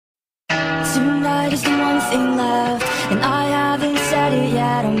Tonight is the one thing left, and I haven't said it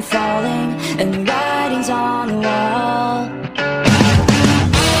yet. I'm falling, and the writing's on the wall.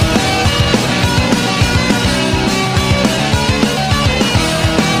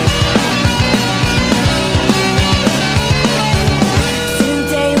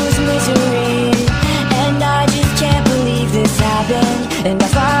 Today was misery, and I just can't believe this happened. And I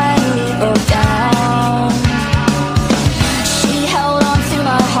finally broke down. She held on to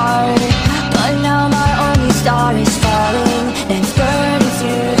my heart, but now my only star is falling, and it's burning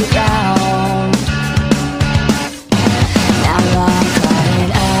to the ground. Now I'm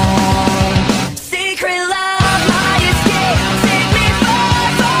crying out. Secret love, my escape, take me far,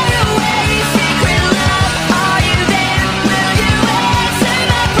 far away. Secret love, are you there? Will you answer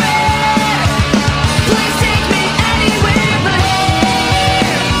my prayer? Please take me anywhere but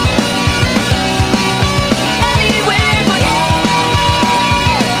here. Anywhere but here.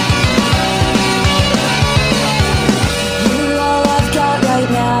 You're all I've got right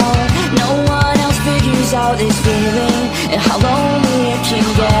now. No one else figures out this feeling and how lonely it can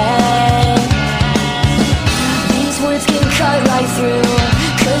get. These words can cut right through,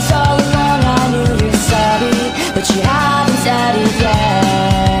 'cause all along I knew you're sorry, but you haven't said it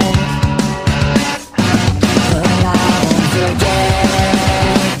yet. But I won't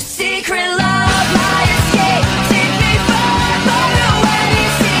forget. Secret love, my escape, take me far, far away.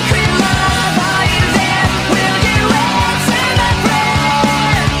 Secret love, are you there? Will you answer my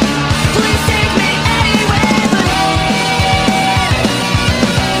prayer? Please take me anywhere but here.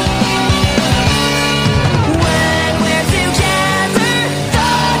 When we're together,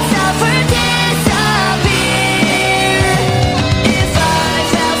 thoughts often disappear. If I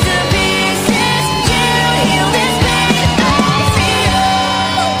fell to pieces, you heal this pain I feel.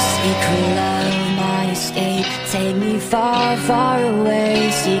 Secret love, my escape, take me far, far away.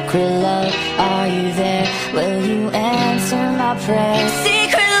 Secret love, are you there? Will you answer my prayer?